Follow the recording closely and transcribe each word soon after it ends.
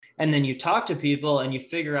And then you talk to people and you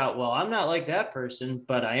figure out, well, I'm not like that person,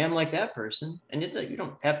 but I am like that person. And you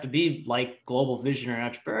don't have to be like global visionary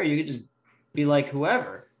entrepreneur. You could just be like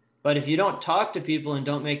whoever. But if you don't talk to people and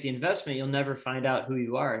don't make the investment, you'll never find out who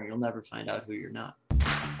you are, and you'll never find out who you're not.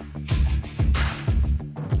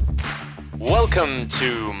 Welcome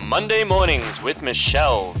to Monday Mornings with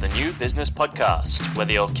Michelle, the new business podcast.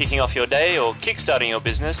 Whether you're kicking off your day or kickstarting your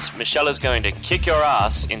business, Michelle is going to kick your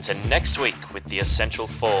ass into next week with the essential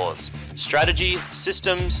fours: strategy,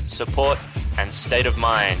 systems, support, and state of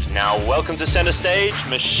mind. Now, welcome to center stage,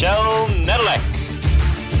 Michelle Nedelec.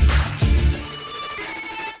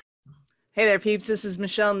 Hey there, peeps. This is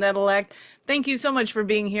Michelle Nedelec. Thank you so much for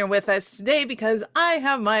being here with us today because I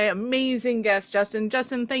have my amazing guest, Justin.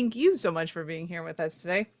 Justin, thank you so much for being here with us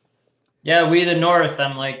today. Yeah, we the North.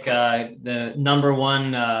 I'm like the number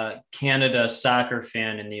one Canada soccer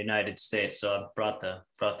fan in the United States. So I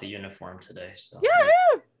brought the uniform today. So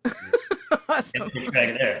yeah. Awesome.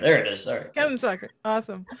 There it is. All right. Canada soccer.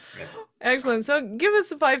 Awesome. Excellent. So give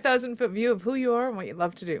us a 5,000-foot view of who you are and what you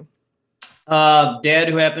love to do. Dad,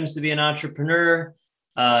 who happens to be an entrepreneur,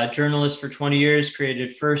 journalist for 20 years,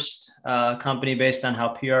 created first company based on how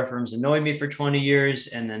PR firms annoyed me for 20 years.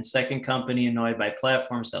 And then second company annoyed by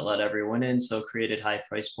platforms that let everyone in. So created high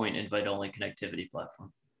price point, invite only connectivity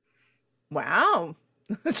platform. Wow.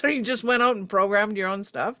 So you just went out and programmed your own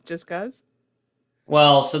stuff just cause?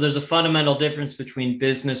 Well, so there's a fundamental difference between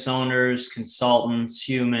business owners, consultants,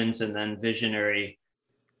 humans, and then visionary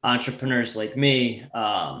entrepreneurs like me.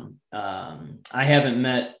 I haven't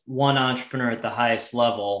met one entrepreneur at the highest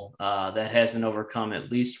level that hasn't overcome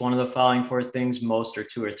at least one of the following four things. Most are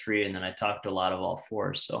two or three, and then I talked to a lot of all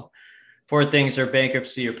four. So four things are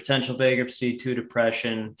bankruptcy or potential bankruptcy, two,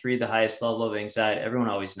 depression, three, the highest level of anxiety. Everyone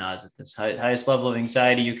always nods at this. Highest level of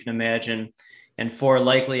anxiety you can imagine. And four,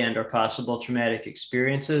 likely and or possible traumatic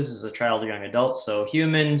experiences as a child or young adult. So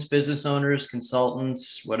humans, business owners,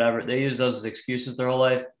 consultants, whatever, they use those as excuses their whole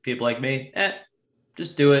life. People like me,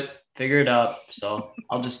 just do it, figure it out. So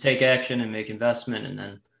I'll just take action and make investment and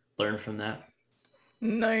then learn from that.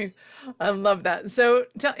 Nice. I love that. So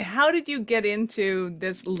how did you get into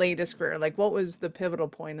this latest career? Like, what was the pivotal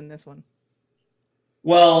point in this one?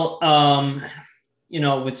 Well,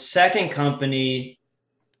 with second company,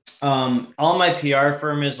 all my PR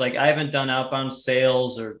firm is like, I haven't done outbound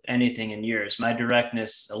sales or anything in years. My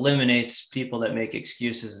directness eliminates people that make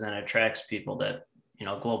excuses, then attracts people that,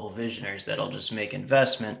 global visionaries that'll just make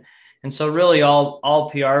investment. And so really all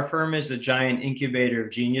PR firm is a giant incubator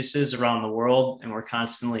of geniuses around the world. And we're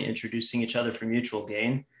constantly introducing each other for mutual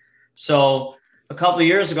gain. So a couple of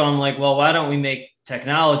years ago, I'm like, well, why don't we make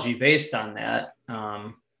technology based on that?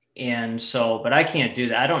 But I can't do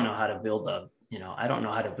that. I don't know how to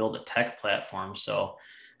build a tech platform. So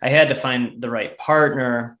I had to find the right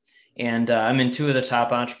partner. And I'm in two of the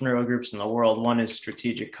top entrepreneurial groups in the world. One is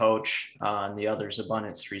Strategic Coach, and the other is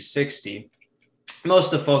Abundance 360.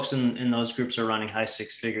 Most of the folks in those groups are running high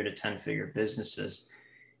 6-figure to 10-figure businesses.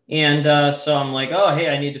 And so I'm like, oh, hey,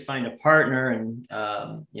 I need to find a partner. And,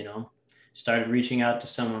 started reaching out to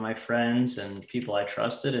some of my friends and people I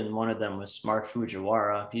trusted. And one of them was Mark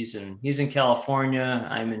Fujiwara. He's in California.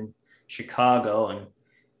 I'm in Chicago,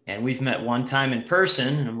 and we've met one time in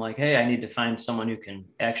person, and I'm like, hey, I need to find someone who can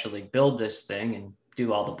actually build this thing and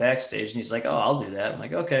do all the backstage. And he's like, oh, I'll do that. I'm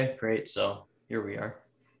like, okay, great. So here we are.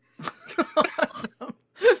 Awesome.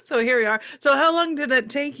 So here we are. So how long did it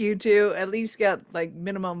take you to at least get like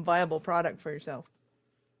minimum viable product for yourself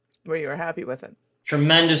where you were happy with it?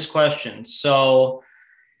 Tremendous question. So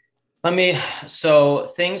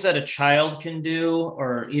things that a child can do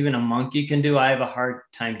or even a monkey can do, I have a hard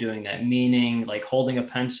time doing that. Meaning like holding a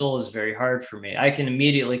pencil is very hard for me. I can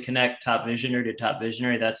immediately connect top visionary to top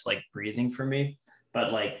visionary. That's like breathing for me.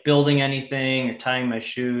 But like building anything or tying my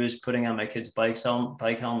shoes, putting on my kids' bike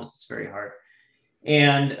helmets, it's very hard.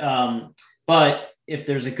 And, but if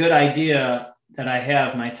there's a good idea that I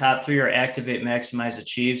have, my top three are activate, maximize,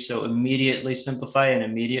 achieve. So immediately simplify an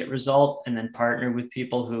immediate result, and then partner with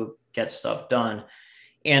people who get stuff done.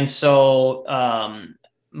 And so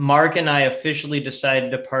Mark and I officially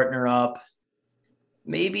decided to partner up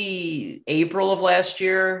maybe April of last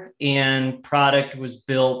year, and product was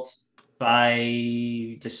built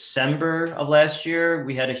by December of last year.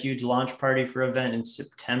 We had a huge launch party for event in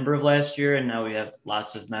September of last year, and now we have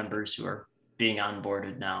lots of members who are being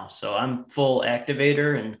onboarded now. So I'm full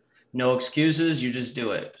activator and no excuses. You just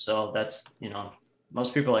do it. So that's,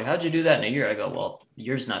 most people are like, how'd you do that in a year? I go, well, a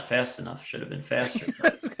year's not fast enough. Should have been faster.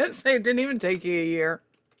 I was gonna say, it didn't even take you a year.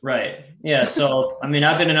 Right. Yeah. So, I've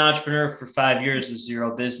been an entrepreneur for 5 years with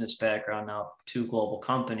zero business background, now 2 global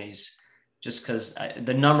companies. just because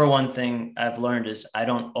the number one thing I've learned is I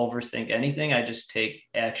don't overthink anything. I just take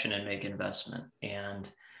action and make investment. And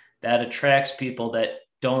that attracts people that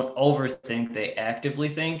don't overthink, they actively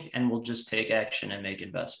think and will just take action and make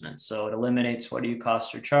investments. So it eliminates what do you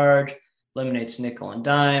cost or charge, eliminates nickel and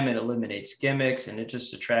dime, it eliminates gimmicks, and it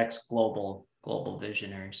just attracts global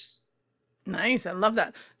visionaries. Nice. I love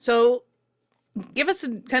that. So give us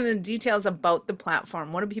some kind of details about the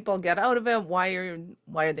platform. What do people get out of it? Why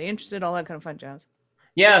are they interested? All that kind of fun jazz.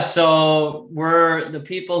 Yeah, so we're the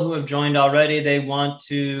people who have joined already. They want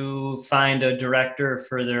to find a director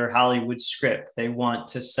for their Hollywood script. They want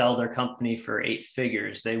to sell their company for 8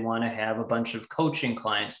 figures. They want to have a bunch of coaching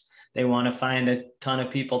clients. They want to find a ton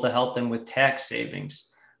of people to help them with tax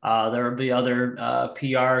savings. There will be other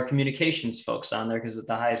PR communications folks on there because at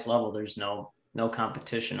the highest level, there's no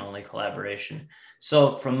competition, only collaboration.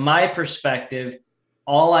 So from my perspective,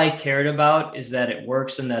 all I cared about is that it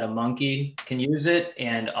works and that a monkey can use it.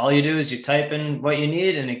 And all you do is you type in what you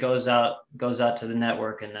need and it goes out to the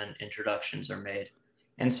network, and then introductions are made.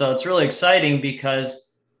 And so it's really exciting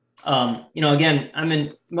because, again, I'm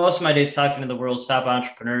in most of my days talking to the world's top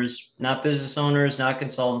entrepreneurs, not business owners, not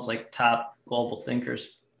consultants, like top global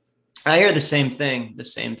thinkers. I hear the same thing. The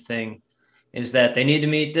same thing is that they need to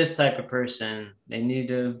meet this type of person. They need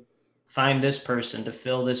to find this person to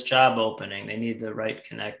fill this job opening. They need the right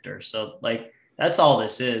connector. So like, that's all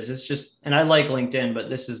this is. It's just, and I like LinkedIn, but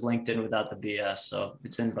this is LinkedIn without the BS. So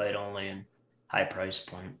it's invite only and high price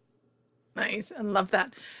point. Nice. I love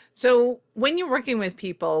that. So when you're working with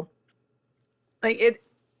people, like it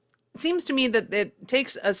seems to me that it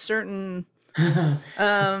takes a certain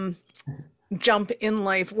jump in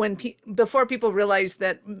life when before people realize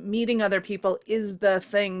that meeting other people is the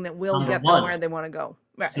thing that will get them where they want to go.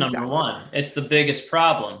 Right, it's number one. It's the biggest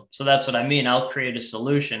problem. So that's what I mean. I'll create a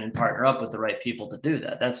solution and partner up with the right people to do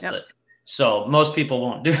that. That's so most people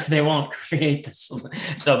won't do, they won't create this.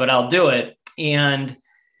 So, but I'll do it. And,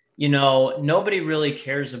 nobody really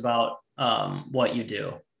cares about what you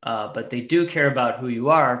do, but they do care about who you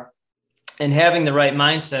are. And having the right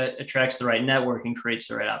mindset attracts the right network and creates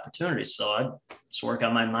the right opportunities. So I just work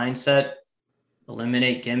on my mindset,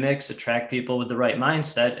 eliminate gimmicks, attract people with the right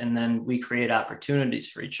mindset, and then we create opportunities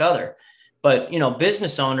for each other. But,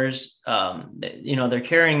 business owners, they're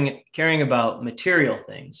caring about material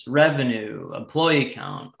things, revenue, employee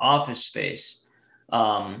count, office space,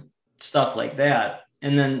 stuff like that.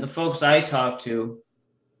 And then the folks I talk to,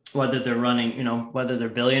 whether they're running, whether they're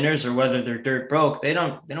billionaires or whether they're dirt broke, they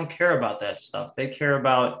don't care about that stuff. They care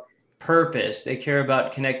about purpose. They care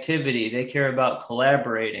about connectivity. They care about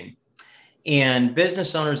collaborating. And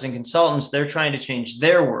business owners and consultants, they're trying to change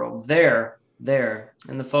their world, there.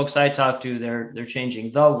 And the folks I talk to, they're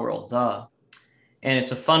changing the world, and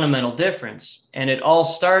it's a fundamental difference. And it all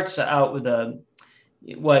starts out with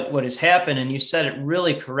what has happened. And you said it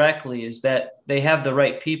really correctly, is that they have the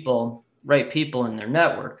right people in their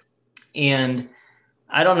network. And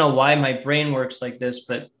I don't know why my brain works like this,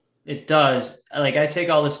 but it does. Like, I take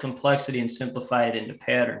all this complexity and simplify it into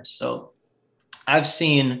patterns. So I've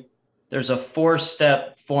seen there's a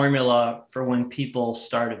 4-step formula for when people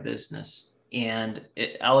start a business. And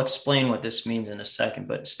I'll explain what this means in a second,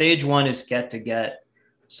 but stage 1 is get to get.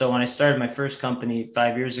 So when I started my first company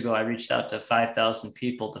 5 years ago, I reached out to 5,000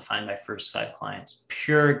 people to find my first 5 clients,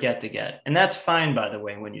 pure get to get. And that's fine, by the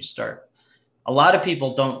way, when you start. A lot of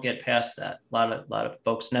people don't get past that. A lot of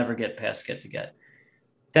folks never get past get to get.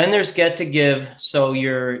 Then there's get to give. So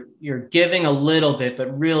you're giving a little bit,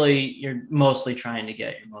 but really you're mostly trying to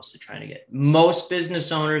get. Most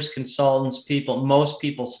business owners, consultants, most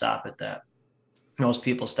people stop at that.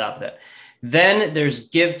 Then there's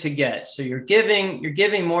give to get. So you're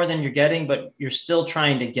giving more than you're getting, but you're still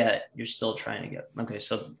trying to get. Okay,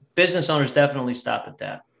 so business owners definitely stop at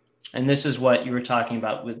that. And this is what you were talking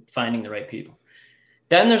about with finding the right people.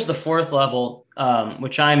 Then there's the 4th level,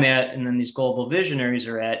 which I'm at, and then these global visionaries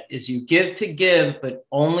are at, is you give to give, but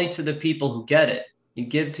only to the people who get it. You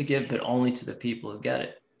give to give, but only to the people who get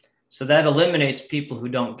it. So that eliminates people who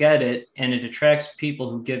don't get it, and it attracts people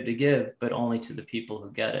who give to give, but only to the people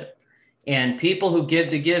who get it. And people who give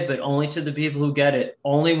to give, but only to the people who get it,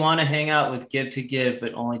 only want to hang out with give to give,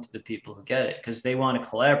 but only to the people who get it, because they want to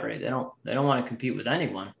collaborate. They don't want to compete with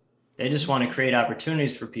anyone. They just want to create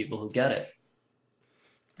opportunities for people who get it.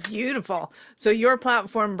 Beautiful. So your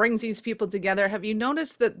platform brings these people together. Have you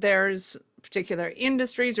noticed that there's particular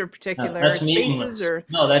industries or particular spaces? Or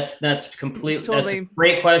no, that's completely totally. That's a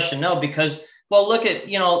great question. No, because look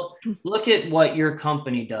at what your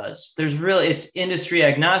company does. It's industry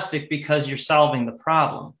agnostic because you're solving the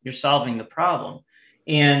problem.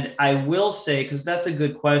 And I will say, because that's a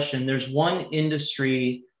good question, there's one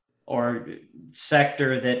industry or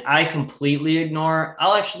sector that I completely ignore.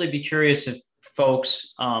 I'll actually be curious if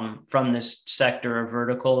folks from this sector or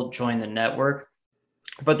vertical join the network.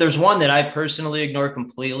 But there's one that I personally ignore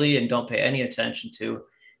completely and don't pay any attention to,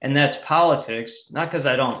 and that's politics. Not because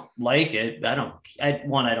I don't like it. I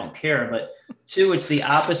don't care, but two, it's the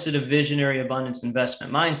opposite of visionary abundance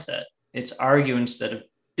investment mindset. It's argue instead of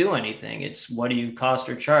do anything. It's what do you cost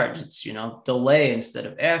or charge? It's, delay instead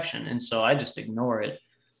of action. And so I just ignore it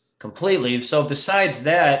completely. So besides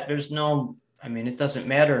that, it doesn't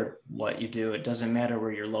matter what you do. It doesn't matter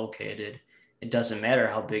where you're located. It doesn't matter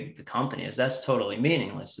how big the company is. That's totally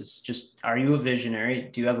meaningless. It's just, are you a visionary?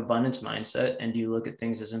 Do you have abundance mindset? And do you look at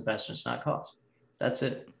things as investments, not costs? That's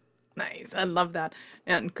it. Nice. I love that.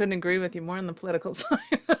 And couldn't agree with you more on the political side.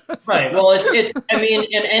 Right. Well, in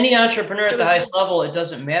any entrepreneur at the highest level, it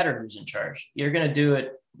doesn't matter who's in charge. You're going to do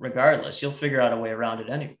it regardless. You'll figure out a way around it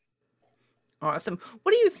anyway. Awesome.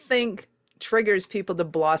 What do you think triggers people to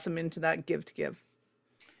blossom into that give to give?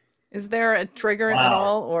 Is there a trigger at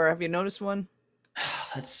all, or have you noticed one?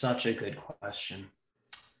 That's such a good question.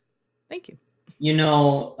 Thank you.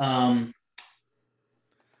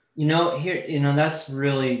 That's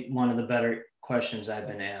really one of the better questions I've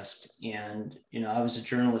been asked. And, I was a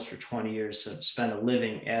journalist for 20 years, so I spent a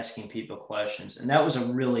living asking people questions. And that was a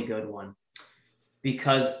really good one,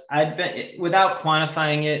 because without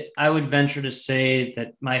quantifying it, I would venture to say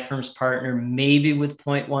that my firm's partner maybe with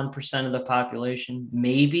 0.1% of the population,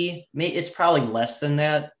 maybe it's probably less than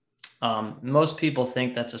that. Most people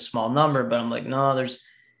think that's a small number, but I'm like, no, there's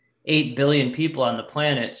 8 billion people on the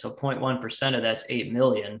planet. So 0.1% of that's 8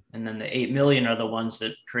 million. And then the 8 million are the ones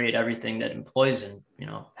that create everything that employs and,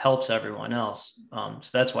 helps everyone else. So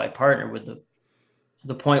that's why I partner with the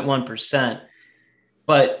 0.1%.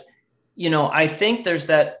 But, I think there's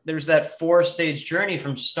that 4-stage journey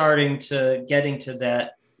from starting to getting to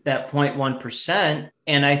that 0.1%.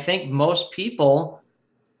 And I think most people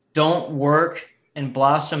don't work and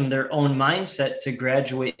blossom their own mindset to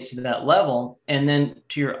graduate to that level. And then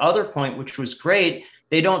to your other point, which was great,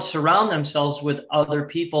 they don't surround themselves with other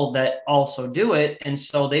people that also do it. And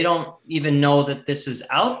so they don't even know that this is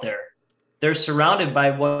out there. They're surrounded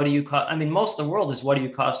by what do you cost? Most of the world is what do you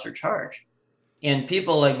cost or charge? And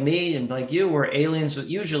people like me and like you were aliens with,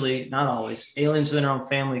 usually, not always, aliens in their own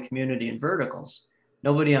family, community, and verticals.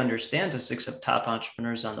 Nobody understands us except top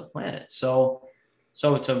entrepreneurs on the planet. So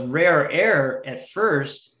it's a rare air at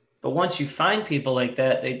first, but once you find people like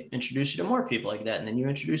that, they introduce you to more people like that, and then you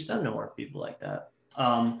introduce them to more people like that.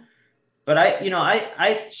 But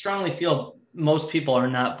I strongly feel most people are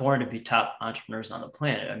not born to be top entrepreneurs on the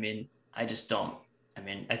planet. I just don't.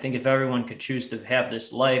 I think if everyone could choose to have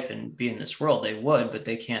this life and be in this world, they would, but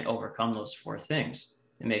they can't overcome those 4 things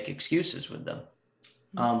and make excuses with them.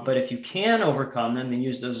 But if you can overcome them and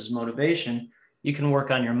use those as motivation, you can work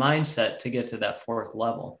on your mindset to get to that 4th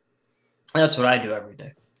level. That's what I do every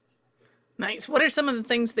day. Nice. What are some of the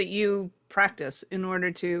things that you practice in order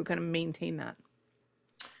to kind of maintain that?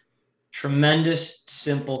 Tremendous,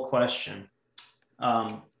 simple question.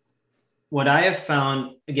 What I have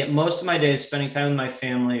found, again, most of my day is spending time with my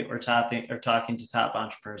family or talking to top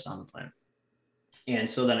entrepreneurs on the planet. And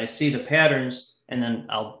so then I see the patterns and then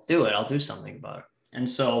I'll do it. I'll do something about it. And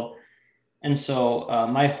so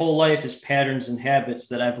my whole life is patterns and habits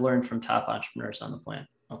that I've learned from top entrepreneurs on the planet.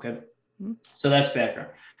 Okay. Mm-hmm. So that's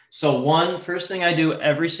background. So first thing I do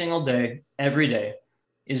every single day, every day,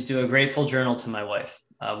 is do a grateful journal to my wife.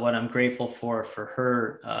 What I'm grateful for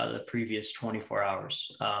her, the previous 24 hours.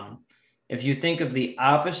 If you think of the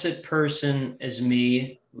opposite person as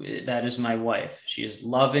me, that is my wife. She is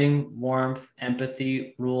loving, warmth,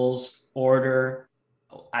 empathy, rules, order.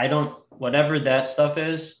 Whatever that stuff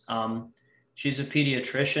is. She's a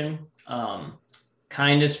pediatrician,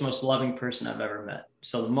 kindest, most loving person I've ever met.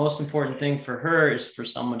 So the most important thing for her is for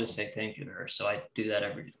someone to say thank you to her. So I do that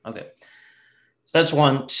every day. Okay. So that's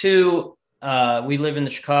 1. 2, we live in the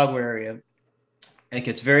Chicago area. It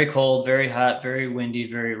gets very cold, very hot, very windy,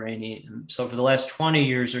 very rainy. So for the last 20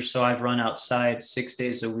 years or so, I've run outside 6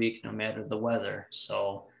 days a week, no matter the weather.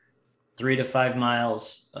 So 3 to 5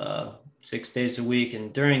 miles, 6 days a week.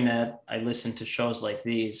 And during that, I listen to shows like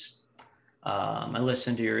these. I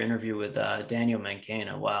listened to your interview with Daniel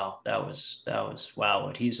Mancana. Wow, that was wow,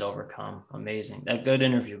 what he's overcome. Amazing. That good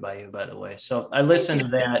interview by you, by the way. So I listened to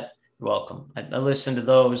that. You're welcome. I listen to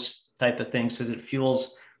those type of things because it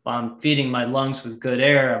fuels. While I'm feeding my lungs with good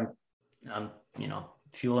air, I'm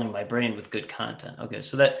fueling my brain with good content. Okay,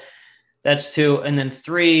 so that's 2. And then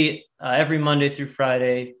 3, every Monday through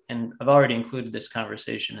Friday, and I've already included this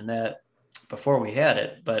conversation in that, before we had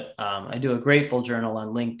it, but I do a grateful journal on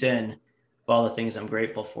LinkedIn of all the things I'm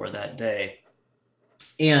grateful for that day.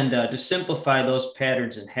 And to simplify those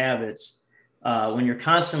patterns and habits, when you're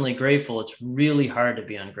constantly grateful, it's really hard to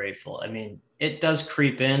be ungrateful. I mean, it does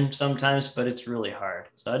creep in sometimes, but it's really hard.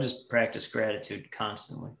 So I just practice gratitude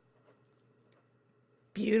constantly.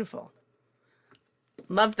 Beautiful.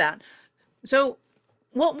 Love that. So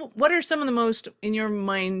what are some of the most, in your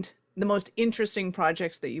mind, the most interesting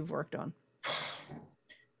projects that you've worked on?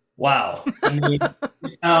 Wow. I mean,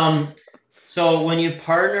 so when you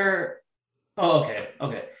partner, okay.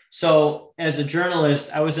 So as a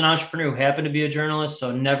journalist, I was an entrepreneur who happened to be a journalist,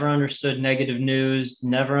 so never understood negative news,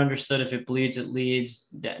 never understood if it bleeds, it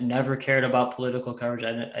leads, never cared about political coverage.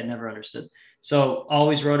 I never understood. So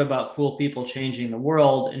always wrote about cool people changing the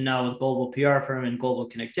world. And now with global PR firm and global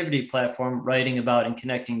connectivity platform, writing about and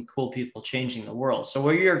connecting cool people changing the world. So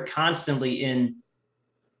where you're constantly in,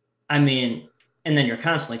 and then you're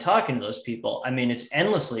constantly talking to those people. I mean, it's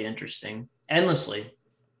endlessly interesting, endlessly.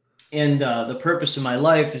 And the purpose of my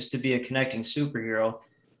life is to be a connecting superhero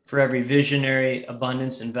for every visionary,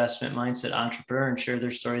 abundance, investment mindset entrepreneur and share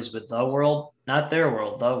their stories with the world, not their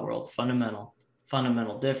world, the world, fundamental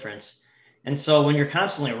difference. And so when you're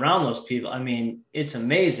constantly around those people, I mean, it's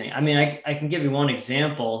amazing. I mean, I can give you one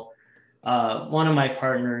example. One of my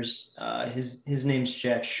partners, his name's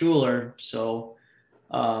Jack Schuler. So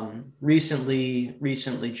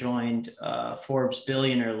recently joined Forbes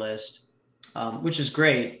billionaire list. Which is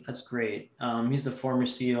great. That's great. He's the former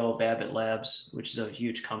CEO of Abbott Labs, which is a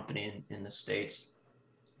huge company in the States,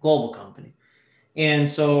 global company. And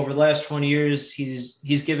so over the last 20 years,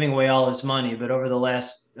 he's giving away all his money. But over the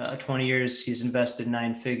last 20 years, he's invested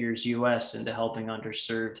 9 figures US into helping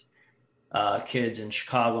underserved kids in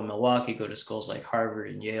Chicago and Milwaukee go to schools like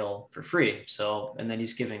Harvard and Yale for free. So, and then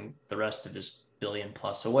he's giving the rest of his billion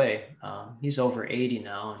plus away. He's over 80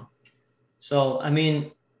 now. And so, I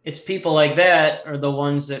mean, it's people like that are the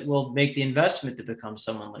ones that will make the investment to become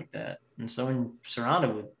someone like that. And so when you're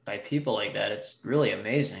surrounded by people like that, it's really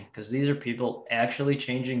amazing because these are people actually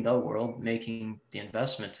changing the world, making the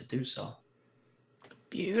investment to do so.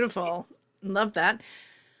 Beautiful. Love that.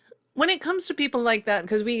 When it comes to people like that,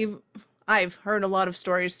 because I've heard a lot of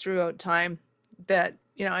stories throughout time that,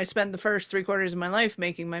 I spent the first 3/4 of my life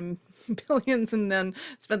making my billions and then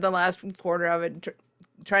spent the last quarter of it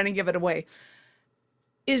trying to give it away.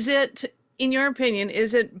 Is it, in your opinion,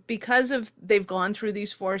 is it because of they've gone through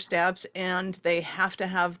these 4 steps and they have to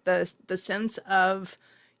have the sense of,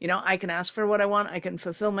 I can ask for what I want, I can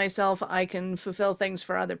fulfill myself, I can fulfill things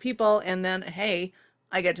for other people, and then, hey,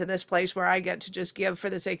 I get to this place where I get to just give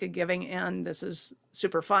for the sake of giving, and this is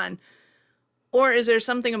super fun? Or is there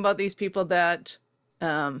something about these people that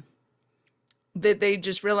that they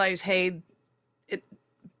just realize, hey,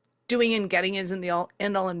 doing and getting isn't the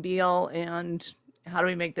end all and be all, and how do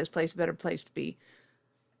we make this place a better place to be?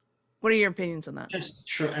 What are your opinions on that?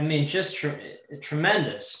 Tremendous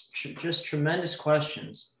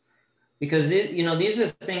questions, because these are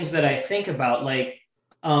things that I think about. Like,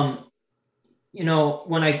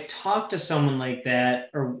 when I talk to someone like that,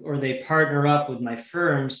 or they partner up with my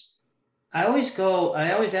firms, I always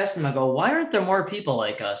ask them, I go, why aren't there more people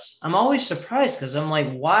like us? I'm always surprised because I'm like,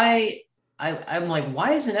 why? I'm like,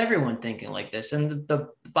 why isn't everyone thinking like this? And the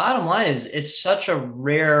bottom line is, it's such a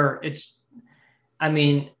rare,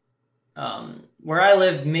 where I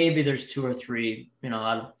live, maybe there's 2 or 3,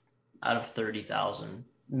 out of 30,000,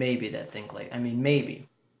 maybe that think like, maybe.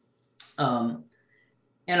 And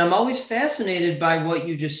I'm always fascinated by what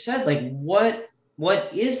you just said. Like, what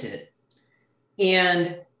is it?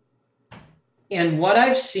 And what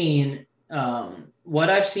I've seen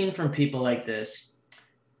from people like this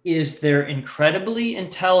is they're incredibly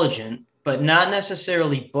intelligent, but not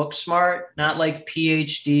necessarily book smart, not like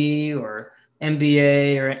PhD or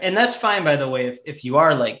MBA, and that's fine, by the way, if you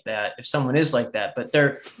are like that, if someone is like that, but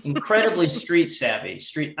they're incredibly street savvy.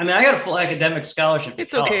 I got a full academic scholarship.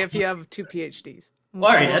 It's okay if you have 2 PhDs. All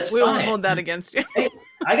right, that's fine. We won't hold that against you.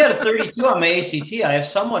 I got a 32 on my ACT. I have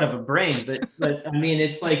somewhat of a brain, but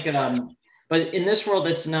it's like, but in this world,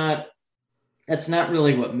 that's not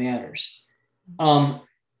really what matters.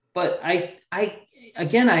 But I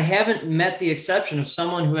haven't met the exception of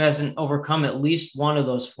someone who hasn't overcome at least one of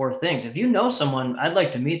those 4 things. If you know someone, I'd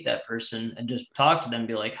like to meet that person and just talk to them and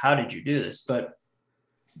be like, how did you do this? But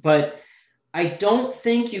I don't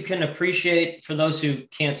think you can appreciate, for those who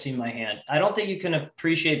can't see my hand, I don't think you can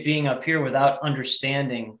appreciate being up here without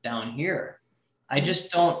understanding down here. I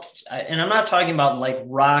just don't. And I'm not talking about like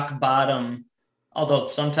rock bottom, although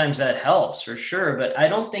sometimes that helps for sure. But I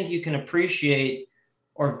don't think you can appreciate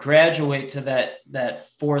or graduate to that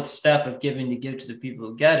fourth step of giving to give to the people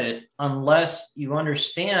who get it, unless you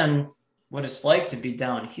understand what it's like to be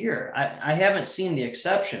down here. I haven't seen the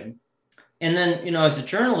exception. And then, you know, as a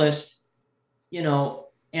journalist, you know,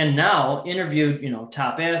 and now interviewed, you know,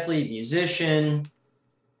 top athlete, musician,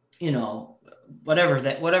 you know, whatever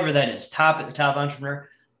that is, top entrepreneur.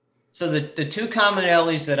 So the two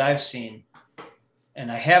commonalities that I've seen, and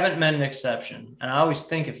I haven't met an exception, and I always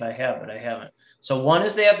think if I have, but I haven't. So one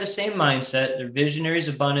is they have the same mindset. They're visionaries,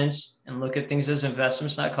 abundance, and look at things as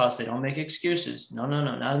investments, not costs. They don't make excuses. No,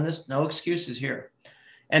 not in this. No excuses here.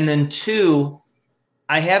 And then two,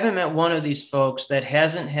 I haven't met one of these folks that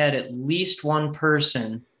hasn't had at least one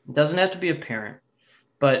person, it doesn't have to be a parent,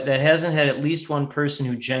 but that hasn't had at least one person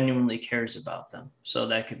who genuinely cares about them. So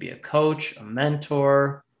that could be a coach, a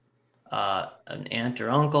mentor, an aunt or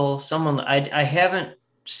uncle, someone. I haven't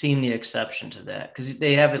seen the exception to that, because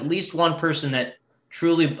they have at least one person that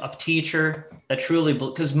truly, a teacher that truly,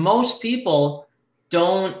 because most people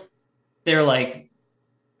don't, they're like,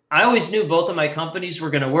 I always knew both of my companies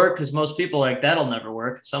were going to work, because most people are like, that'll never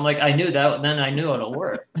work. So I'm like, I knew that, then I knew it'll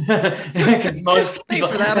work. Because most people,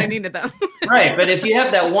 thanks for that. I needed that. Right. But if you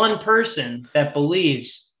have that one person that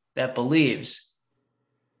believes, then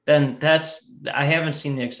I haven't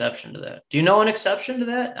seen the exception to that. Do you know an exception to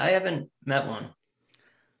that? I haven't met one.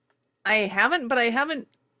 I haven't, but I haven't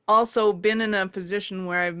also been in a position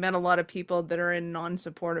where I've met a lot of people that are in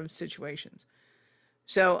non-supportive situations.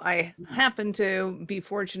 So I happen to be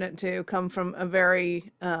fortunate to come from a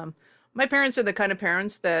very, my parents are the kind of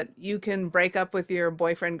parents that you can break up with your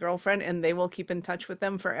boyfriend, girlfriend, and they will keep in touch with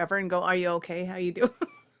them forever and go, are you okay? How you doing?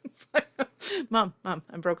 It's like, Mom, I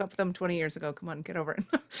broke up with them 20 years ago. Come on, get over it.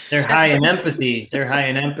 They're high in empathy. They're high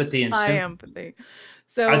in empathy and high empathy.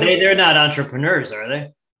 So are they're not entrepreneurs, are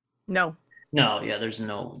they? No. Yeah, there's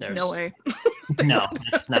no way. No,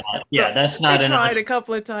 that's not. Yeah, that's not. I tried a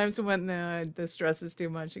couple of times and went, nah, the stress is too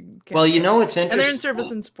much. Well, you know, it's interesting. And they're in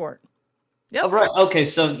service and support. Yep. Oh, right. Okay.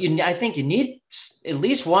 So I think you need at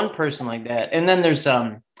least one person like that. And then there's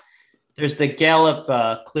the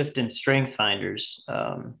Gallup Clifton Strength Finders.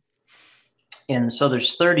 And so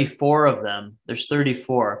there's 34 of them. There's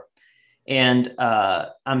 34. And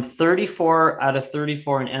I'm 34 out of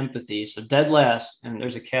 34 in empathy. So dead last, and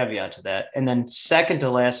there's a caveat to that. And then second to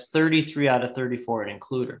last, 33 out of 34 in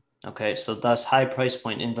Includer. Okay. So thus high price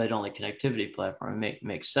point invite only connectivity platform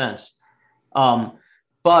makes sense.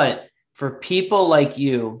 But for people like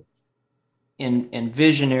you and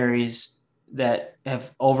visionaries that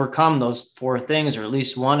have overcome those four things, or at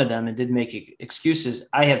least one of them, and didn't make excuses,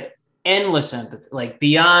 I have endless empathy, like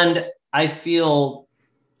beyond. I feel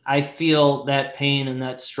that pain and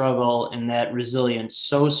that struggle and that resilience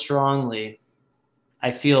so strongly.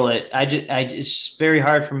 I feel it. It's very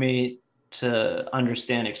hard for me to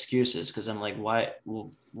understand excuses, because I'm like, why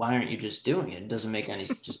aren't you just doing it? It doesn't make any,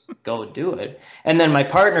 just go do it. And then my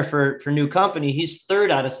partner for new company, he's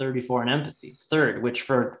 3rd out of 34 in empathy, 3rd, which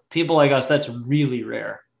for people like us, that's really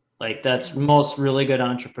rare. Like most really good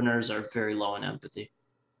entrepreneurs are very low in empathy,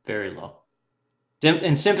 very low.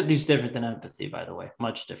 And sympathy is different than empathy, by the way,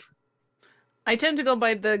 much different. I tend to go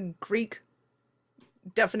by the Greek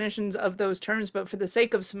definitions of those terms, but for the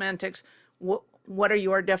sake of semantics, what are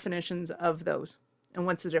your definitions of those, and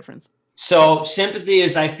what's the difference? So sympathy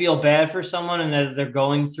is I feel bad for someone and that they're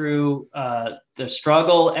going through the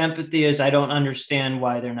struggle. Empathy is I don't understand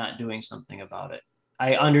why they're not doing something about it.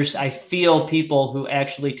 I feel people who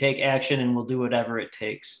actually take action and will do whatever it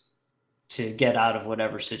takes to get out of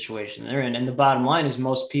whatever situation they're in. And the bottom line is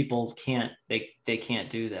most people can't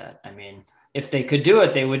do that. I mean, if they could do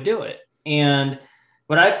it, they would do it. And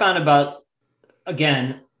what I found about,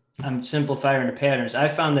 again, I'm simplifying the patterns. I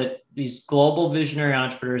found that these global visionary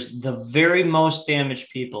entrepreneurs, the very most damaged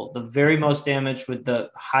people, the very most damaged with the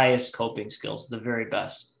highest coping skills, the very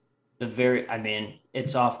best,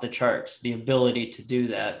 it's off the charts, the ability to do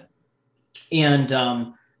that. And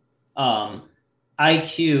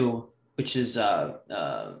IQ, which is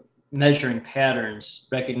measuring patterns,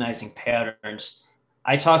 recognizing patterns.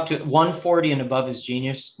 I talk to 140 and above is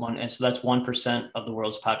genius, and so that's 1% of the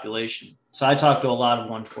world's population. So I talk to a lot of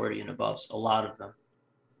 140 and above, a lot of them.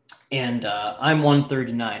 And I'm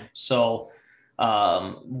 139. So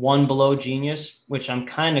one below genius, which I'm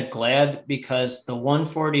kind of glad, because the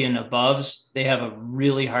 140 and aboves, they have a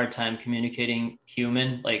really hard time communicating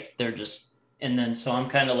human. Like so I'm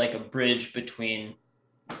kind of like a bridge between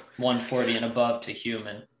 140 and above to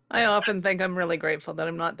human. I often think I'm really grateful that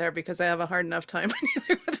I'm not there, because I have a hard enough time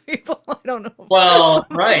with people. I don't know. Well,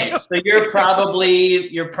 right. So you're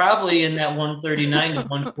probably in that 139 to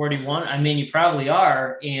 141. I mean, you probably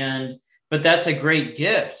are. And but that's a great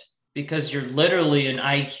gift because you're literally an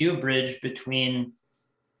IQ bridge between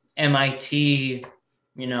MIT,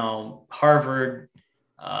 Harvard,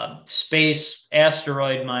 space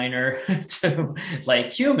asteroid miner to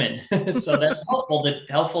like human. So that's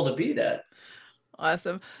helpful to be that.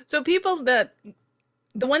 Awesome. So people that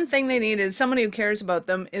the one thing they need is somebody who cares about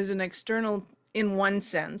them is an external in one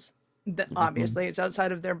sense that obviously it's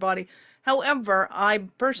outside of their body. However, I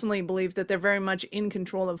personally believe that they're very much in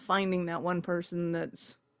control of finding that one person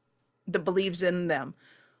that believes in them.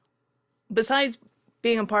 Besides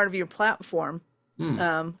being a part of your platform,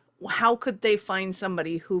 how could they find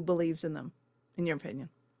somebody who believes in them, in your opinion?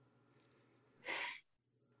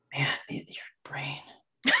 Man, your brain.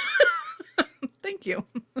 Thank you.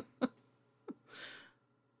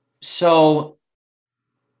 So,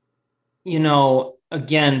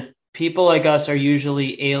 again, people like us are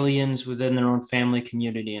usually aliens within their own family,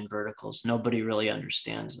 community, and verticals. Nobody really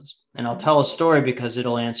understands us. And I'll tell a story because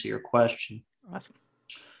it'll answer your question. Awesome.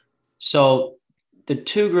 So the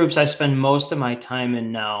two groups I spend most of my time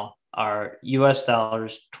in now are US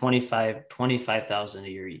dollars, 25,000 a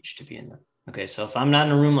year each to be in them. Okay. So if I'm not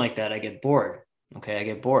in a room like that, I get bored. Okay. I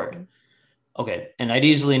get bored. Okay. And I'd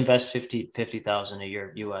easily invest 50,000 a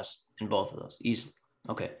year US in both of those easily.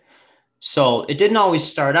 Okay. So it didn't always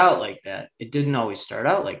start out like that.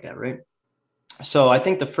 Right? So I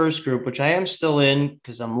think the first group, which I am still in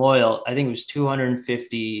because I'm loyal, I think it was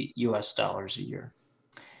 250 US dollars a year.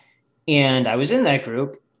 And I was in that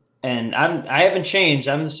group and I haven't changed.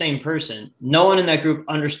 I'm the same person. No one in that group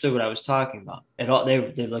understood what I was talking about at all.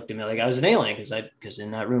 They looked at me like I was an alien because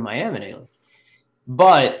in that room I am an alien.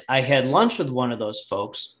 But I had lunch with one of those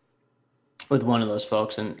folks,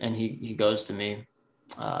 and he goes to me,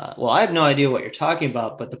 well, I have no idea what you're talking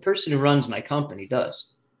about, but the person who runs my company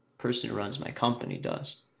does.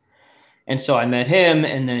 And so I met him,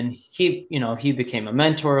 and then he became a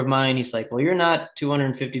mentor of mine. He's like, well, you're not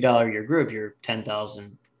 $250 a year group. You're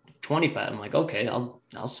 10,025. I'm like, okay,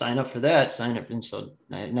 I'll sign up for that. Sign up. And so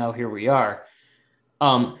now here we are.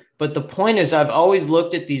 But the point is, I've always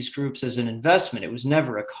looked at these groups as an investment. It was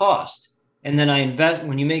never a cost. And then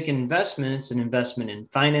when you make an investment, it's an investment in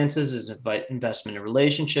finances, it's an investment in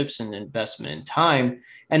relationships, and an investment in time.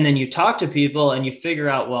 And then you talk to people and you figure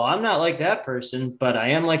out, well, I'm not like that person, but I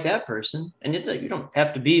am like that person. And you don't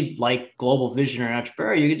have to be like Global Visionary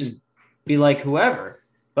Entrepreneur. You could just be like whoever.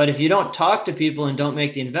 But if you don't talk to people and don't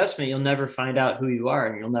make the investment, you'll never find out who you are,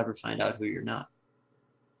 and you'll never find out who you're not.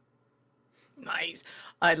 Nice.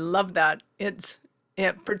 I love that. It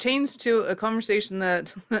pertains to a conversation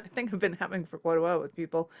that I think I've been having for quite a while with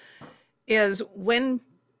people, is when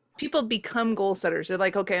people become goal setters. They're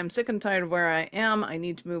like, okay, I'm sick and tired of where I am. I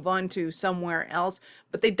need to move on to somewhere else.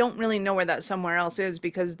 But they don't really know where that somewhere else is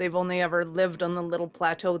because they've only ever lived on the little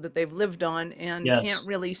plateau that they've lived on and can't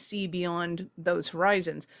really see beyond those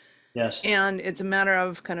horizons. Yes. And it's a matter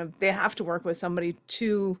of they have to work with somebody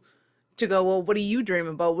to go, well, what do you dream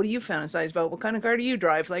about? What do you fantasize about? What kind of car do you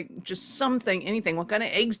drive? Like just something, anything. What kind of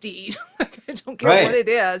eggs do you eat? Like, I don't care what it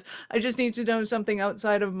is. I just need to know something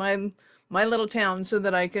outside of my little town so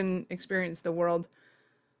that I can experience the world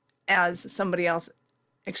as somebody else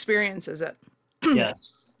experiences it.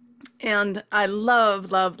 Yes. And I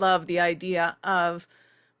love, love, love the idea of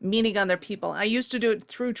meeting other people. I used to do it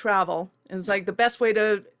through travel. It was like the best way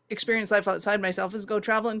to experience life outside myself is go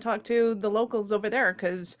travel and talk to the locals over there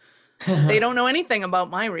because they don't know anything about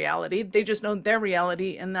my reality. They just know their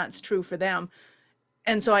reality, and that's true for them.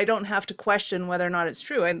 And so I don't have to question whether or not it's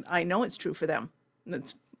true. And I know it's true for them.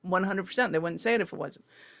 It's 100%. They wouldn't say it if it wasn't.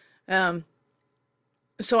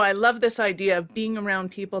 So I love this idea of being around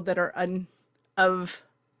people that are of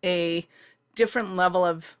a different level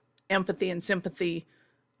of empathy and sympathy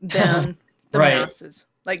than the masses.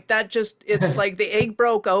 Like that it's like the egg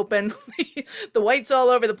broke open, the white's all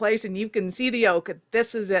over the place, and you can see the yolk.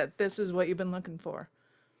 This is it. This is what you've been looking for.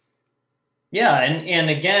 Yeah.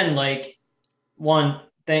 And again, like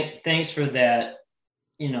thanks for that,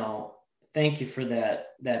 thank you for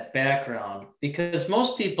that background, because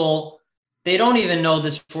most people, they don't even know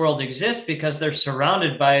this world exists because they're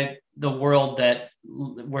surrounded by the world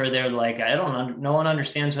where they're like, no one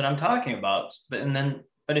understands what I'm talking about.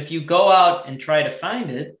 But if you go out and try to find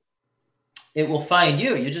it, it will find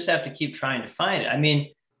you. You just have to keep trying to find it. I mean,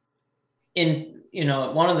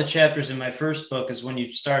 one of the chapters in my first book is when you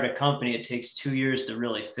start a company, it takes 2 years to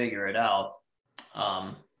really figure it out.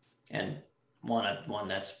 And one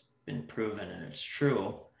that's been proven and it's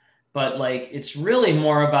true. But like, it's really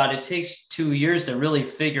more about, it takes 2 years to really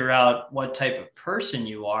figure out what type of person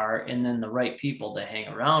you are and then the right people to hang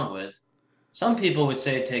around with. Some people would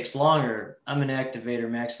say it takes longer. I'm an activator,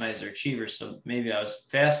 maximizer, achiever, so maybe I was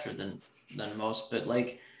faster than most.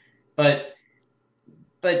 But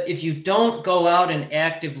if you don't go out and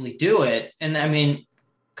actively do it, and I mean,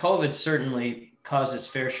 COVID certainly caused its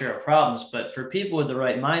fair share of problems, but for people with the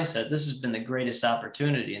right mindset, this has been the greatest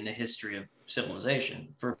opportunity in the history of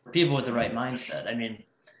civilization for people with the right mindset. I mean,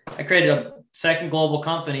 I created a second global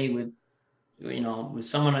company with with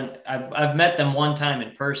someone. I've met them one time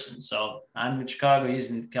in person. So I'm in Chicago,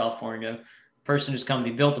 he's in California. Person whose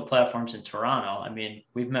company built the platforms in Toronto. I mean,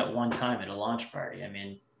 we've met one time at a launch party. I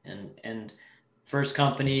mean, and first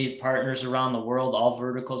company partners around the world, all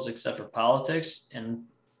verticals except for politics. And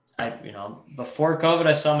before COVID,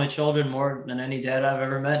 I saw my children more than any dad I've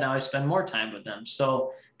ever met. Now I spend more time with them.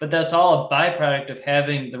 So, but that's all a byproduct of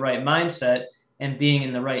having the right mindset and being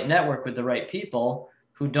in the right network with the right people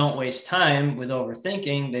who don't waste time with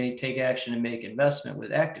overthinking. They take action and make investment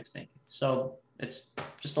with active thinking. So it's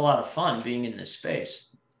just a lot of fun being in this space.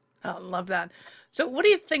 I love that. So what do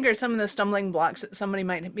you think are some of the stumbling blocks that somebody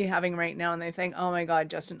might be having right now and they think, oh my God,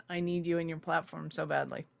 Justin, I need you in your platform so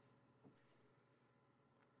badly?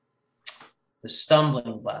 The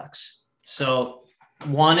stumbling blocks. So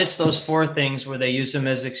one, it's those four things where they use them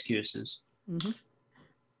as excuses. Mm-hmm.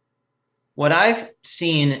 What I've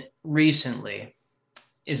seen recently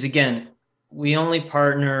is, again, we only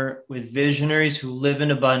partner with visionaries who live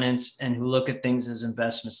in abundance and who look at things as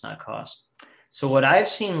investments, not costs. So what I've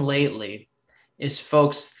seen lately is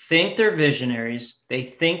folks think they're visionaries. They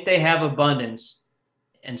think they have abundance.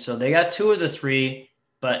 And so they got two of the three,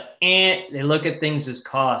 but they look at things as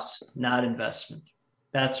costs, not investment.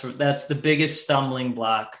 That's the biggest stumbling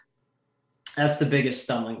block. That's the biggest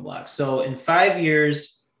stumbling block. So in 5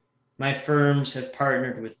 years, my firms have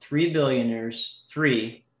partnered with 3 billionaires,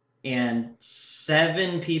 and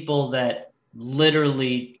 7 people that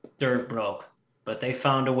literally dirt broke, but they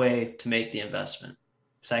found a way to make the investment.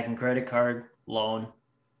 Second credit card, loan,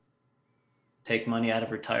 take money out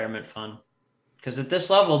of retirement fund. Because at this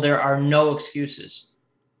level, there are no excuses.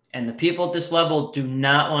 And the people at this level do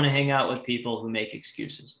not want to hang out with people who make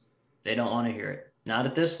excuses. They don't want to hear it. Not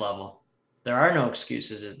at this level. There are no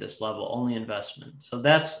excuses at this level, only investment. So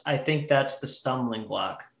I think that's the stumbling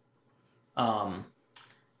block.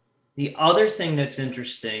 The other thing that's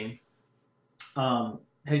interesting,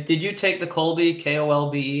 did you take the Kolbe,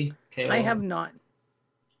 Kolbe? I have not.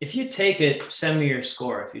 If you take it, send me your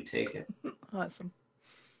score if you take it. Awesome.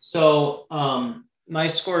 So my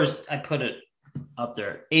score is, I put it up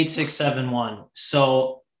there, 8671.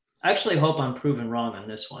 So I actually hope I'm proven wrong on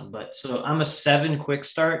this one, but so I'm a 7 quick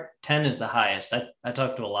start. 10 is the highest. I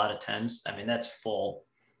talked to a lot of 10s. I mean, that's full.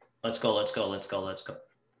 Let's go.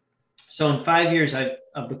 So in 5 years,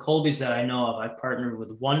 of the Kolbes that I know of, I've partnered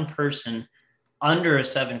with one person under a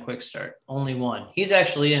 7 quick start, only one. He's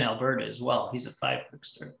actually in Alberta as well. He's a 5 quick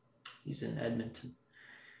start. He's in Edmonton.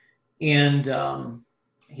 And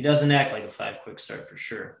he doesn't act like a 5 quick start for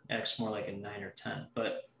sure. Acts more like a 9 or 10.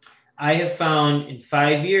 But I have found in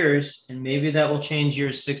 5 years, and maybe that will change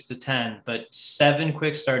years 6 to 10, but 7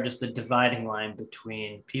 quick start is the dividing line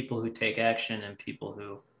between people who take action and people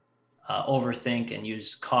who overthink and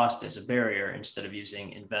use cost as a barrier instead of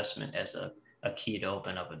using investment as a key to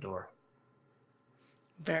open up a door.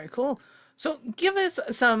 Very cool. So give us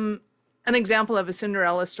an example of a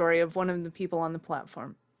Cinderella story of one of the people on the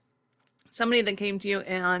platform. Somebody that came to you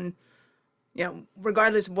and,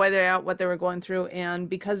 regardless of where they're at, what they were going through, and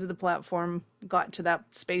because of the platform, got to that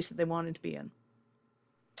space that they wanted to be in.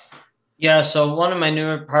 Yeah. So one of my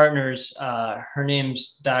newer partners, her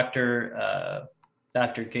name's Dr.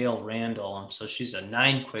 Gail Randall. So she's a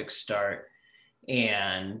 9 quick start,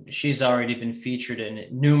 and she's already been featured in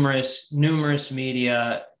numerous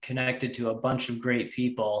media, connected to a bunch of great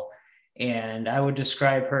people. And I would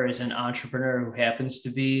describe her as an entrepreneur who happens to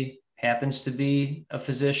be a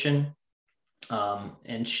physician.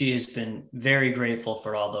 And she has been very grateful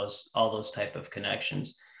for all those type of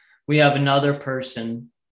connections. We have another person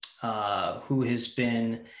who has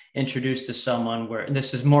been introduced to someone where, and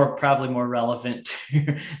this is probably more relevant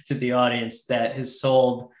to the audience, that has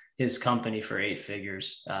sold his company for 8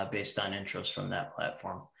 figures based on intros from that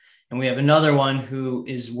platform. And we have another one who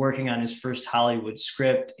is working on his first Hollywood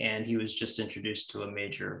script, and he was just introduced to a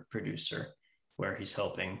major producer where he's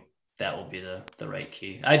hoping that will be the right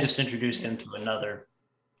key. I just introduced him to another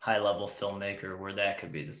high-level filmmaker where that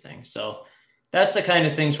could be the thing. So that's the kind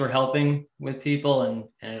of things we're helping with people, and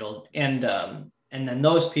then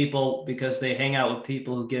those people, because they hang out with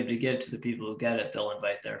people who give to the people who get it, they'll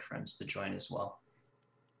invite their friends to join as well.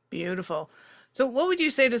 Beautiful. So what would you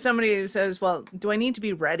say to somebody who says, well, do I need to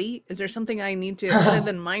be ready? Is there something I need to, other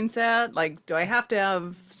than mindset? Like, do I have to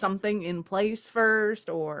have something in place first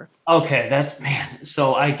or? Okay, man.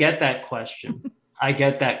 So I get that question. I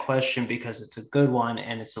get that question because it's a good one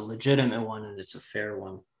and it's a legitimate one and it's a fair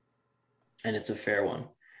one. And it's a fair one.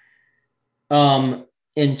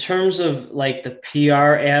 In terms of like the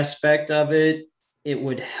PR aspect of it, it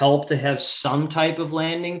would help to have some type of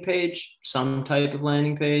landing page,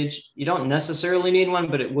 You don't necessarily need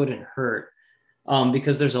one, but it wouldn't hurt.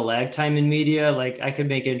 Because there's a lag time in media. Like I could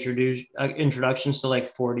make introductions to like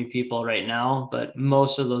 40 people right now, but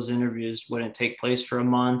most of those interviews wouldn't take place for a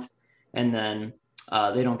month. And then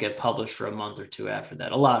they don't get published for a month or two after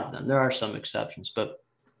that. A lot of them, there are some exceptions, but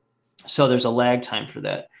so there's a lag time for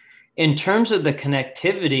that. In terms of the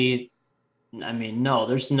connectivity, I mean, no,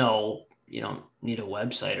 you don't need a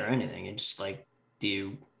website or anything. It's just like, do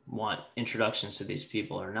you want introductions to these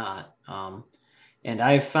people or not? And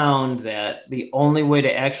I've found that the only way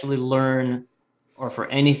to actually learn or for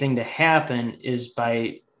anything to happen is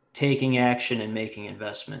by taking action and making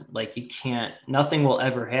investment. Like nothing will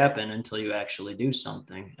ever happen until you actually do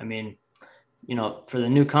something. I mean, for the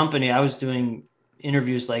new company, I was doing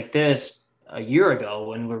interviews like this a year ago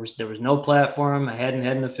when there was no platform. I hadn't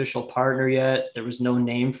had an official partner yet. There was no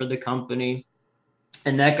name for the company.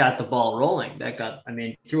 And that got the ball rolling.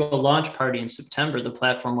 Through a launch party in September, the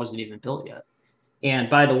platform wasn't even built yet. And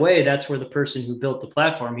by the way, that's where the person who built the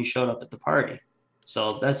platform, he showed up at the party.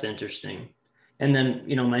 So that's interesting. And then,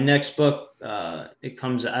 my next book, it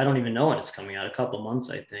comes, I don't even know when it's coming out, a couple months,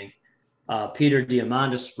 I think. Peter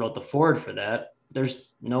Diamandis wrote the foreword for that. There's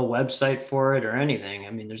no website for it or anything.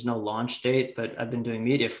 I mean, there's no launch date, but I've been doing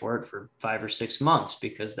media for it for 5 or 6 months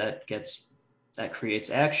because that creates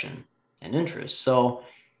action and interest. So,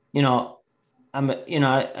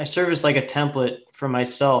 I serve as like a template for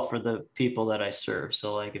myself for the people that I serve.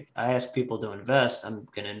 So like if I ask people to invest, I'm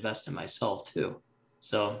going to invest in myself too.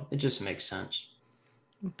 So it just makes sense.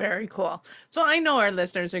 Very cool. So I know our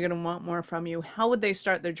listeners are going to want more from you. How would they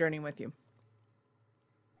start their journey with you?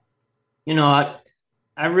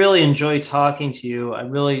 I really enjoy talking to you.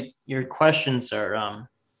 Your questions are,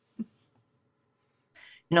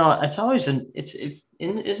 it's always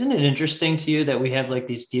isn't it interesting to you that we have like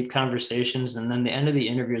these deep conversations and then the end of the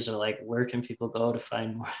interviews are like, where can people go to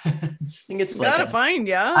find more? I just think it's gotta find,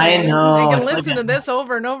 yeah. I know. They can listen to this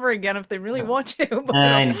over and over again if they really want to. But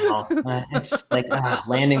I know. It's like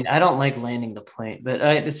landing. I don't like landing the plane, but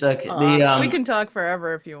it's okay. We can talk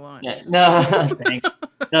forever if you want. Yeah, no, thanks.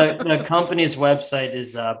 The company's website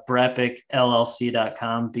is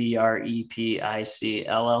brepicllc.com, BREPIC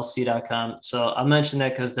LLC.com. So I'll mention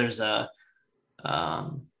that because there's a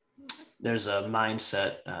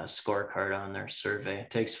mindset scorecard on their survey. It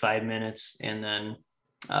takes 5 minutes, and then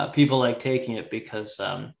people like taking it because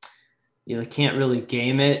you can't really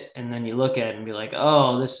game it, and then you look at it and be like,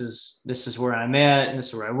 oh, this is where I'm at, and this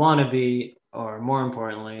is where I want to be, or more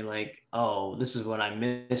importantly, like, oh, this is what I'm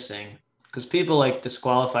missing, because people like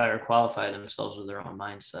disqualify or qualify themselves with their own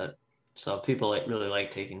mindset. So people really like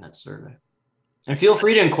taking that survey. And feel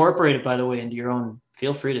free to incorporate it, by the way, into your own.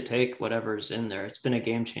 Feel free to take whatever's in there. It's been a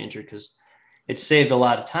game changer because it's saved a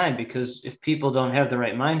lot of time, because if people don't have the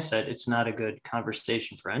right mindset, it's not a good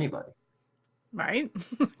conversation for anybody. Right?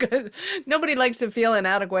 Because nobody likes to feel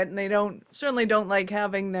inadequate, and they certainly don't like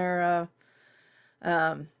having their,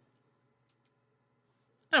 I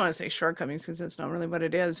don't want to say shortcomings because that's not really what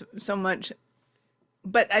it is so much.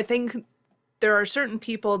 But I think there are certain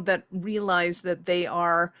people that realize that they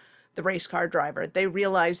are the race car driver. They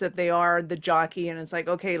realize that they are the jockey, and it's like,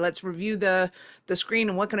 okay, let's review the screen,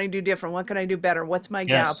 and what can I do different? What can I do better? What's my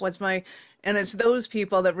gap? And it's those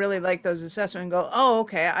people that really like those assessments and go, oh,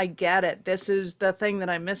 okay, I get it. This is the thing that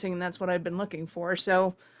I'm missing, and that's what I've been looking for.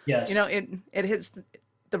 So, yes, it hits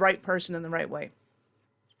the right person in the right way.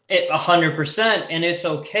 100%. And it's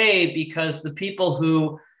okay, because the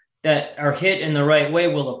people that are hit in the right way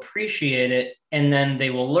will appreciate it, and then they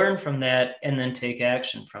will learn from that and then take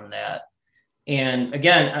action from that. And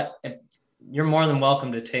again, you're more than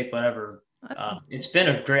welcome to take whatever. It's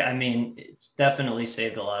been it's definitely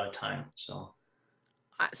saved a lot of time. So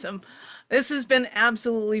awesome. This has been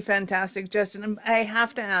absolutely fantastic, Justin. I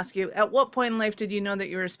have to ask you, at what point in life did you know that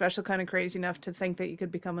you were a special kind of crazy enough to think that you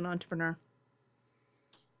could become an entrepreneur?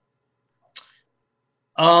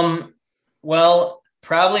 Well,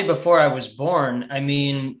 probably before I was born. I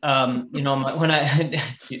mean, when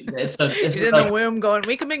it's in the womb going,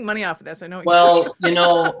 we can make money off of this. I know. Well,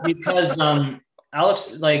 because I'll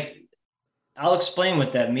explain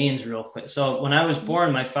what that means real quick. So when I was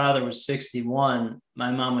born, my father was 61,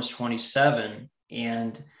 my mom was 27,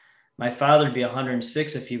 and my father would be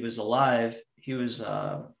 106 if he was alive. He was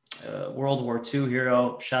World War II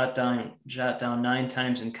hero, shot down 9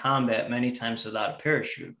 times in combat, many times without a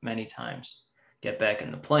parachute, many times, get back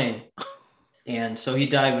in the plane. And so he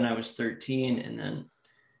died when I was 13. And then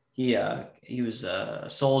he was a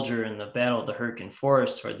soldier in the Battle of the Hurricane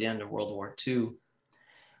Forest toward the end of World War II.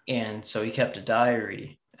 And so he kept a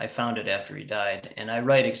diary. I found it after he died, and I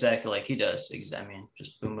write exactly like he does. I mean,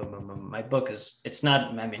 just boom, boom, boom, boom. My book is, it's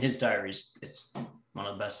not, I mean, his diary's, it's one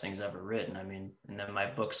of the best things ever written. I mean, and then my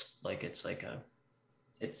book's like, it's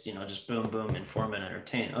just boom, boom, inform and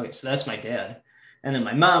entertain. Okay, so that's my dad. And then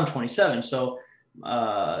my mom, 27. So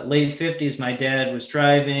late 50s, my dad was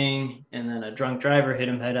driving, and then a drunk driver hit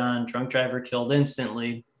him head on. Drunk driver killed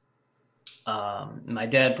instantly. My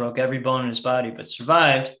dad broke every bone in his body, but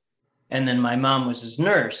survived. And then my mom was his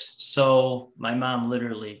nurse. So my mom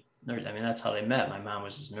literally, I mean, that's how they met. My mom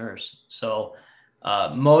was his nurse. So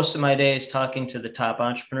most of my day is talking to the top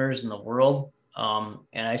entrepreneurs in the world.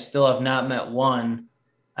 And I still have not met one.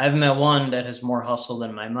 I haven't met one that has more hustle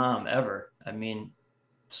than my mom ever. I mean,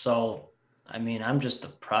 I'm just the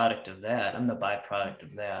product of that. I'm the byproduct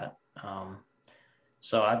of that.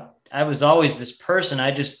 So I was always this person.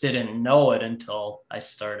 I just didn't know it until I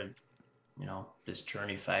started, this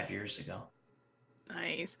journey 5 years ago.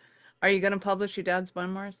 Nice. Are you going to publish your dad's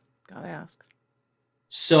memoirs? Gotta ask.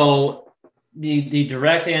 So the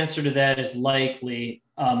direct answer to that is likely.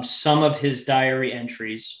 Some of his diary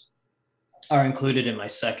entries are included in my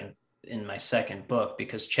second book,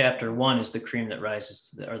 because chapter 1 is the cream rises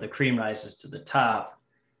to the top.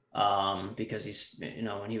 Because he's,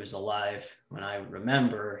 when he was alive, when I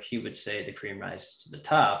remember, he would say the cream rises to the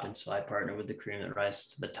top. And so I partner with the cream that rises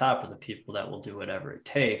to the top, or the people that will do whatever it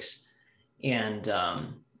takes. And,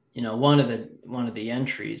 one of the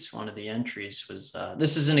entries was,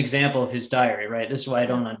 this is an example of his diary, right? This is why I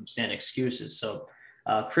don't understand excuses. So,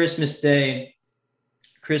 Christmas Day,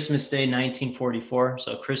 1944.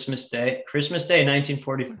 So Christmas Day,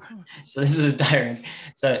 1944. So this is his diary.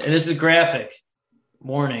 So this is graphic.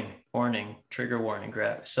 Warning, trigger warning,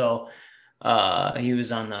 graphic. So he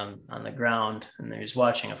was on the ground, and he was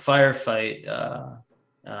watching a firefight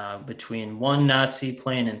between one Nazi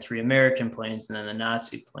plane and 3 American planes. And then the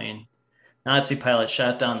Nazi pilot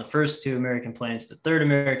shot down the first 2 American planes. The 3rd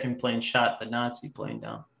American plane shot the Nazi plane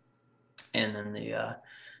down. And then the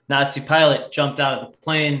Nazi pilot jumped out of the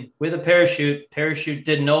plane with a parachute. Parachute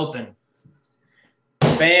didn't open.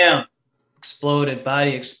 Bam! Exploded,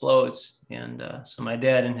 body explodes. And so my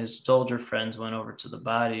dad and his soldier friends went over to the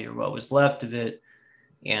body, or what was left of it,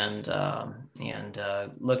 and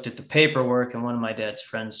looked at the paperwork. And one of my dad's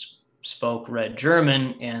friends read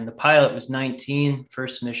German, and the pilot was 19,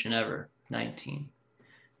 first mission ever.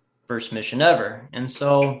 And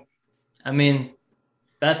so, I mean,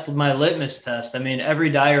 that's my litmus test. I mean, every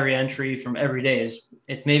diary entry from every day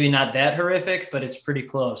it's maybe not that horrific, but it's pretty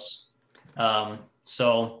close.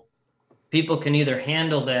 So people can either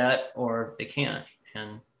handle that or they can't.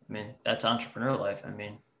 And I mean, that's entrepreneur life. I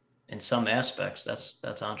mean, in some aspects,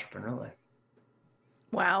 that's entrepreneur life.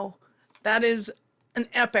 Wow. That is an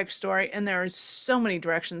epic story. And there are so many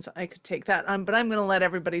directions I could take that on, but I'm going to let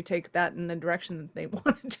everybody take that in the direction that they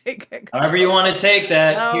want to take it. However you want to take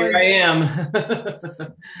that, here I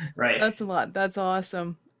am. Right. That's a lot. That's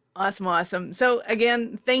awesome. Awesome. So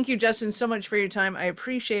again, thank you, Justin, so much for your time. I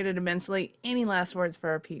appreciate it immensely. Any last words for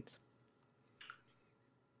our peeps?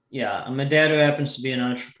 Yeah, I'm a dad who happens to be an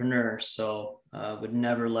entrepreneur, so would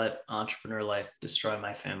never let entrepreneur life destroy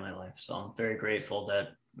my family life. So I'm very grateful that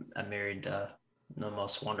I married the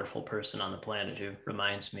most wonderful person on the planet, who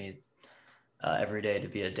reminds me every day to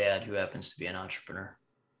be a dad who happens to be an entrepreneur.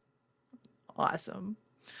 Awesome.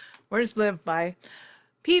 Where's Live by?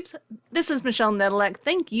 Peeps, this is Michelle Nedelec.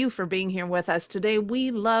 Thank you for being here with us today.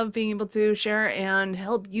 We love being able to share and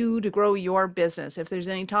help you to grow your business. If there's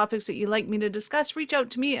any topics that you'd like me to discuss, reach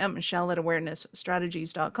out to me at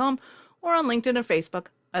michelle@awarenessstrategies.com or on LinkedIn or Facebook.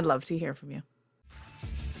 I'd love to hear from you.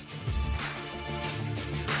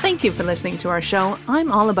 Thank you for listening to our show.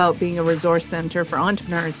 I'm all about being a resource center for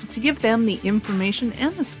entrepreneurs to give them the information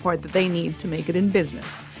and the support that they need to make it in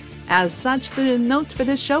business. As such, the notes for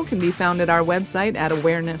this show can be found at our website at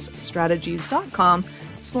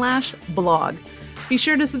awarenessstrategies.com/blog. Be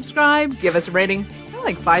sure to subscribe, give us a rating. I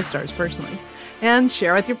like 5 stars personally, and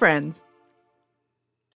share with your friends.